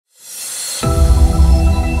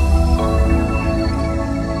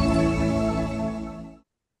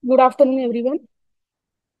Good afternoon, everyone.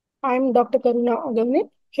 I'm Dr. Karuna Agawane,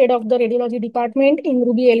 Head of the Radiology Department in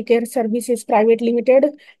Ruby Healthcare Services Private Limited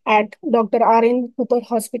at Dr. R.N. Cooper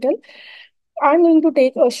Hospital. I'm going to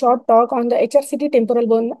take a short talk on the Hrct temporal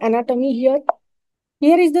bone anatomy here.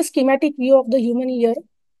 Here is the schematic view of the human ear,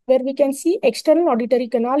 where we can see external auditory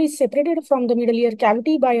canal is separated from the middle ear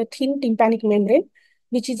cavity by a thin tympanic membrane,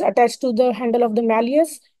 which is attached to the handle of the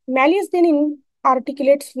malleus. Malleus then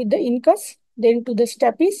articulates with the incus, then to the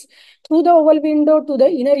stapes, through the oval window to the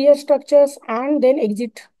inner ear structures, and then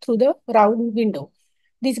exit through the round window.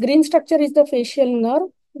 This green structure is the facial nerve,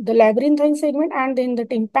 the labyrinthine segment, and then the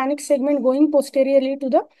tympanic segment going posteriorly to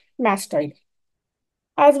the mastoid.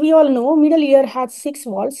 As we all know, middle ear has 6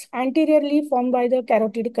 walls anteriorly formed by the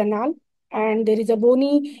carotid canal, and there is a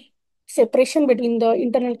bony separation between the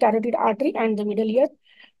internal carotid artery and the middle ear.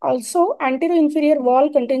 Also, anterior-inferior wall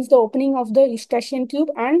contains the opening of the eustachian tube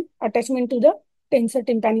and attachment to the tensor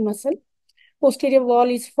tympani muscle. Posterior wall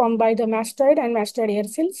is formed by the mastoid and mastoid air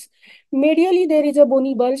cells. Medially, there is a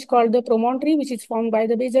bony bulge called the promontory, which is formed by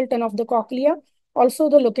the basal ton of the cochlea. Also,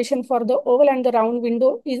 the location for the oval and the round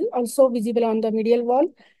window is also visible on the medial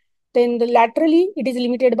wall. Then laterally, it is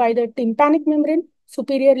limited by the tympanic membrane.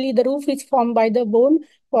 Superiorly, the roof is formed by the bone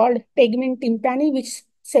called tegmen tympani, which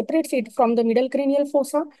separates it from the middle cranial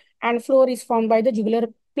fossa, and floor is formed by the jugular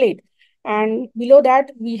plate. And below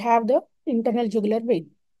that, we have the internal jugular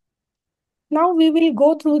vein. Now we will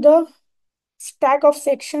go through the stack of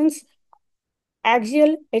sections,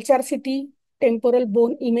 axial, HRCT, temporal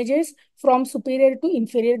bone images from superior to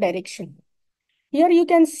inferior direction. Here you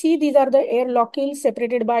can see these are the air locules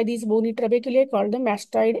separated by these bony trabeculae called the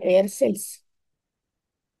mastoid air cells.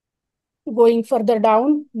 Going further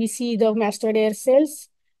down, we see the mastoid air cells.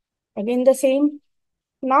 Again the same.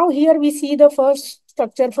 Now here we see the first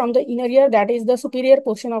structure from the inner ear, that is the superior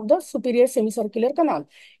portion of the superior semicircular canal.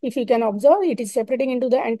 If you can observe, it is separating into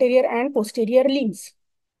the anterior and posterior limbs.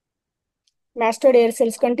 Mastoid air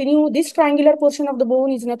cells continue. This triangular portion of the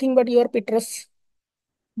bone is nothing but your petrous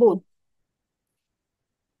bone.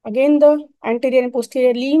 Again, the anterior and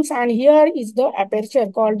posterior limbs, and here is the aperture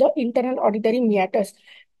called the internal auditory meatus,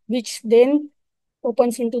 which then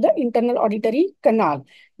opens into the internal auditory canal.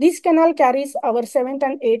 This canal carries our 7th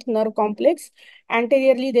and 8th nerve complex.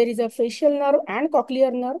 Anteriorly, there is a facial nerve and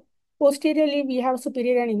cochlear nerve. Posteriorly, we have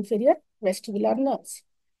superior and inferior vestibular nerves.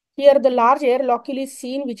 Here, the large air locule is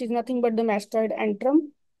seen, which is nothing but the mastoid antrum.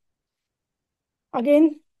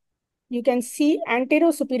 Again, you can see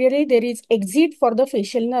anterosuperiorly there is exit for the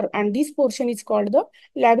facial nerve, and this portion is called the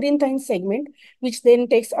labyrinthine segment, which then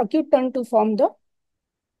takes acute turn to form the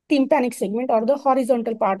tympanic segment or the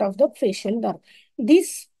horizontal part of the facial nerve.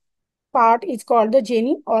 This part is called the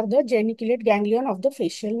geni or the geniculate ganglion of the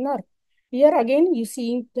facial nerve. Here again you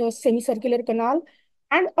see the semicircular canal,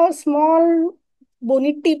 and a small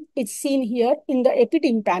bony tip is seen here in the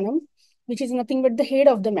epitympanum, which is nothing but the head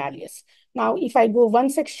of the malleus. Now if I go one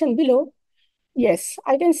section below, yes,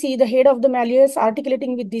 I can see the head of the malleus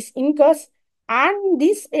articulating with this incus, and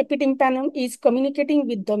this epitympanum is communicating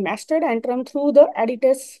with the mastoid antrum through the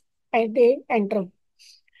additus antrum.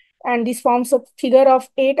 And this forms a figure of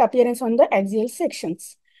 8 appearance on the axial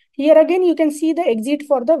sections. Here again, you can see the exit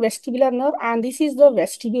for the vestibular nerve, and this is the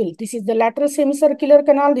vestibule. This is the lateral semicircular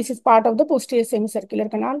canal. This is part of the posterior semicircular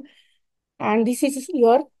canal. And this is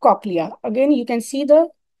your cochlea. Again, you can see the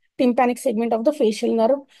tympanic segment of the facial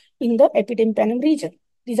nerve in the epitympanum region.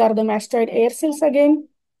 These are the mastoid air cells again.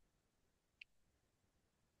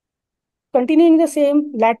 Continuing the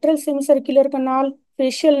same, lateral semicircular canal,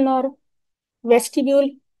 facial nerve, vestibule,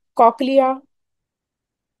 cochlea.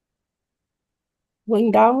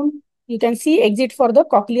 Going down, you can see exit for the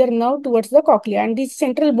cochlear nerve towards the cochlea. And this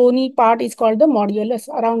central bony part is called the modulus,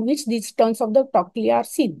 around which these turns of the cochlea are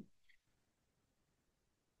seen.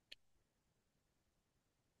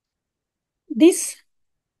 This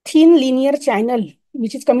thin linear channel,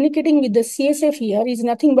 which is communicating with the CSF here, is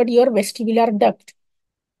nothing but your vestibular duct.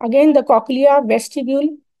 Again, the cochlea,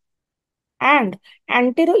 vestibule, and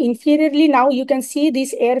antero-inferiorly, now you can see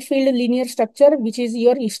this air-filled linear structure, which is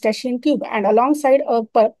your eustachian tube. And alongside a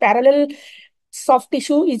parallel soft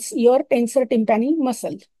tissue is your tensor tympani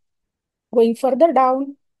muscle. Going further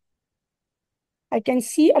down, I can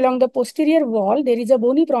see along the posterior wall, there is a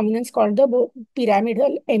bony prominence called the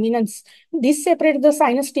pyramidal eminence. This separates the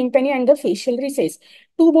sinus tympani and the facial recess.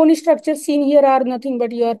 Two bony structures seen here are nothing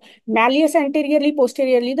but your malleus anteriorly,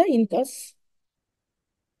 posteriorly the incus.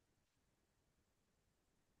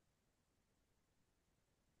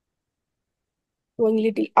 Going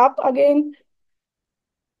little up again.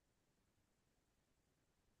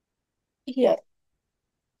 Here.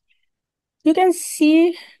 You can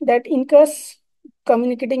see that incus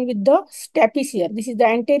communicating with the stapes here. This is the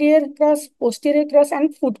anterior crus, posterior crus,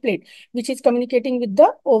 and foot plate, which is communicating with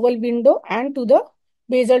the oval window and to the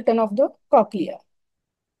basal ton of the cochlea.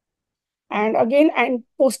 And again, and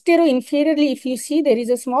posterior inferiorly, if you see, there is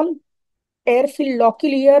a small air-filled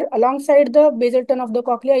locule here alongside the basal ton of the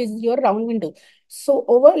cochlea is your round window. So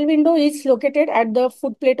oval window is located at the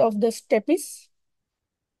foot plate of the stapes,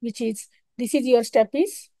 which is, this is your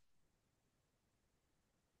stapes.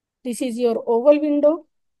 This is your oval window.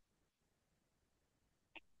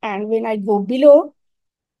 And when I go below,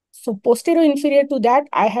 so posterior inferior to that,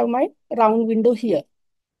 I have my round window here.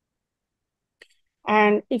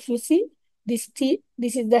 And if you see, this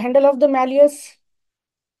is the handle of the malleus,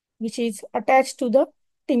 which is attached to the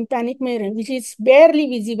tympanic membrane, which is barely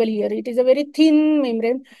visible here. It is a very thin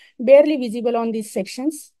membrane, barely visible on these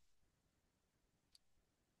sections.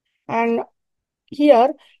 And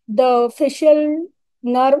here, the facial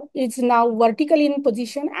nerve is now vertically in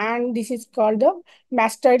position, and this is called the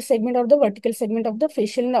mastoid segment or the vertical segment of the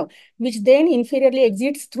facial nerve, which then inferiorly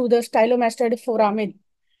exits through the stylomastoid foramen.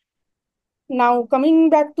 Now, coming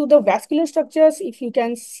back to the vascular structures, if you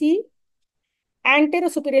can see,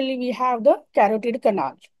 anterosuperiorly, we have the carotid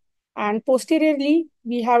canal. And posteriorly,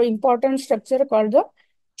 we have important structure called the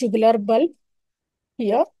jugular bulb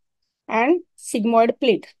here and sigmoid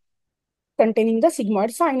plate containing the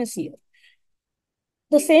sigmoid sinus here.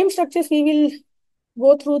 The same structures we will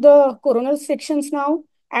go through the coronal sections now.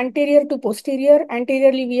 Anterior to posterior.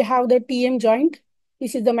 Anteriorly, we have the TM joint.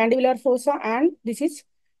 This is the mandibular fossa and this is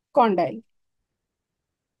condyle.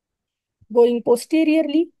 Going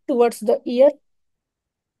posteriorly towards the ear.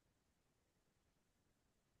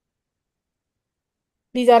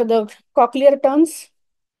 These are the cochlear terms.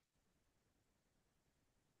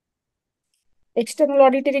 External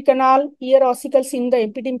auditory canal, ear ossicles in the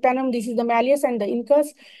epitympanum. This is the malleus and the incus.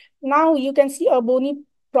 Now you can see a bony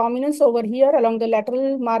prominence over here along the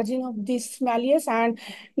lateral margin of this malleus, and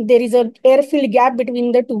there is a air-filled gap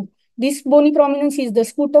between the two. This bony prominence is the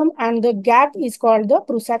sputum, and the gap is called the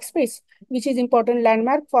Prusac space, which is important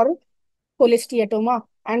landmark for cholesteatoma.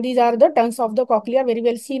 And these are the tongues of the cochlea, very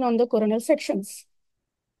well seen on the coronal sections.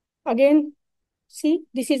 Again, see,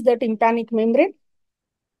 this is the tympanic membrane.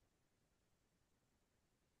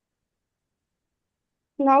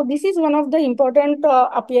 Now, this is one of the important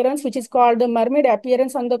appearance, which is called the mermaid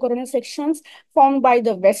appearance on the coronal sections, formed by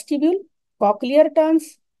the vestibule, cochlear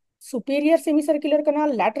tuns, superior semicircular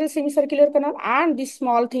canal, lateral semicircular canal, and this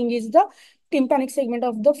small thing is the tympanic segment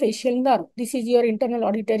of the facial nerve. This is your internal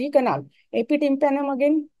auditory canal. Epitympanum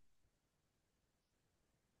again.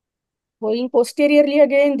 Going posteriorly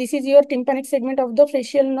again, this is your tympanic segment of the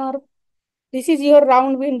facial nerve. This is your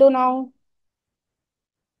round window now.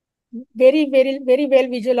 Very well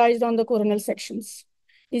visualized on the coronal sections.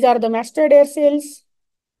 These are the mastoid air cells,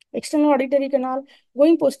 external auditory canal,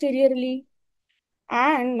 going posteriorly.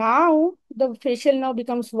 And now the facial nerve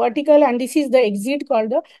becomes vertical, and this is the exit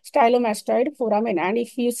called the stylomastoid foramen. And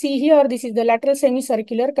if you see here, this is the lateral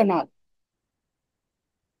semicircular canal.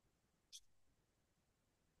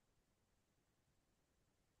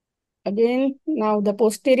 Again, now the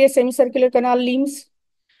posterior semicircular canal limbs,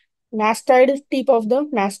 mastoid, tip of the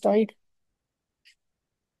mastoid.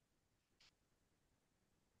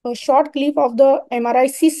 A short clip of the MRI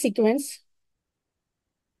CIS sequence.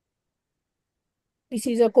 This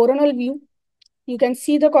is a coronal view. You can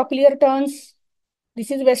see the cochlear turns. This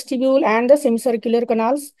is vestibule and the semicircular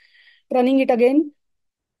canals. Running it again.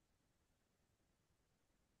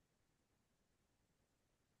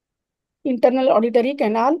 Internal auditory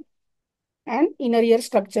canal and inner ear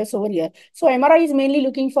structures over here. So MRI is mainly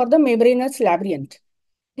looking for the membranous labyrinth.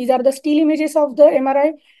 These are the still images of the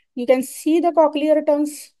MRI. You can see the cochlear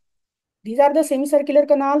turns. These are the semicircular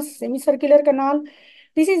canals, semicircular canal.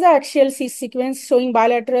 This is the axial CIS sequence showing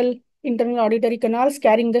bilateral internal auditory canals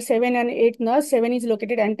carrying the 7 and 8 nerves. 7 is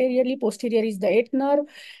located anteriorly, posterior is the 8th nerve.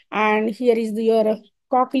 And here is your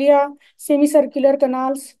cochlea, semicircular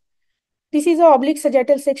canals. This is a oblique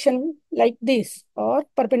sagittal section like this or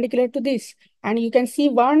perpendicular to this. And you can see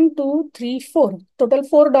 1, 2, 3, 4, total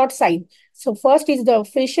 4 dot sign. So first is the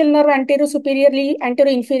facial nerve anterosuperiorly,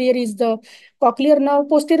 anteroinferior is the cochlear nerve,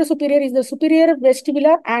 posterior superior is the superior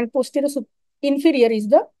vestibular, and posterior inferior is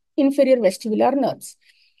the inferior vestibular nerves.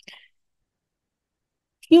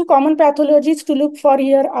 Few common pathologies to look for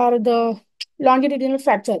here are the longitudinal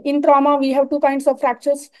fracture. In trauma, we have two kinds of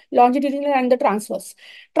fractures, longitudinal and the transverse.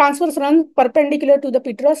 Transverse run perpendicular to the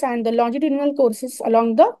petrous, and the longitudinal courses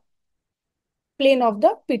along the plane of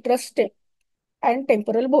the petrous stem. and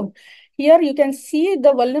temporal bone. Here you can see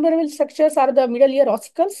the vulnerable structures are the middle ear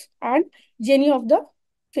ossicles and genie of the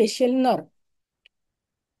facial nerve.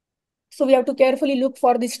 So we have to carefully look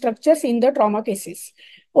for the structures in the trauma cases.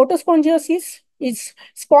 Otospongiosis is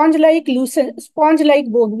sponge-like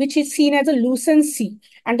bone, which is seen as a lucency.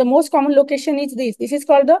 And the most common location is this. This is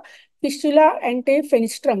called the fistula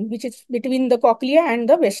antefenestrum, which is between the cochlea and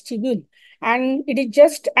the vestibule. And it is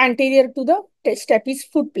just anterior to the stapes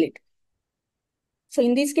footplate. So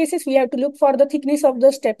in these cases, we have to look for the thickness of the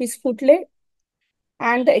stapes footplate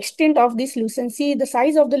and the extent of this lucency. The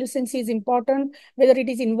size of the lucency is important, whether it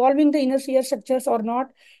is involving the inner ear structures or not.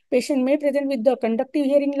 Patient may present with the conductive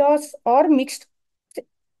hearing loss or mixed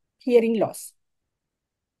hearing loss.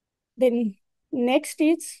 Then next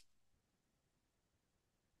is,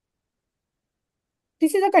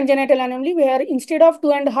 this is a congenital anomaly where instead of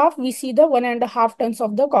 2.5, we see the 1.5 tons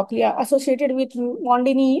of the cochlea associated with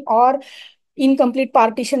Mondini or incomplete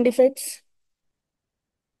partition defects.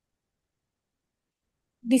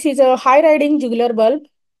 This is a high riding jugular bulb.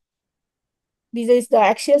 This is the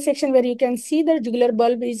axial section where you can see the jugular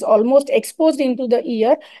bulb is almost exposed into the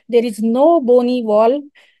ear. There is no bony wall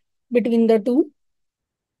between the two.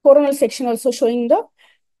 Coronal section also showing the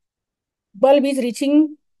bulb is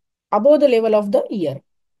reaching above the level of the ear.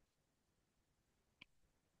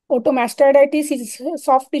 Otomastoiditis is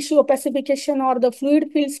soft tissue opacification or the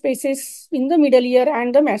fluid filled spaces in the middle ear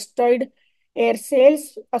and the mastoid air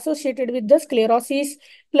cells associated with the sclerosis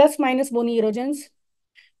plus minus bony erosions.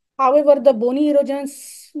 However, the bony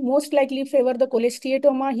erosions most likely favor the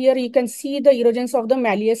cholesteatoma. Here you can see the erosions of the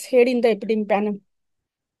malleus head in the epididymium.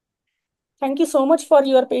 Thank you so much for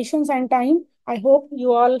your patience and time. I hope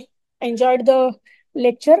you all enjoyed the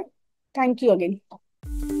lecture. Thank you again.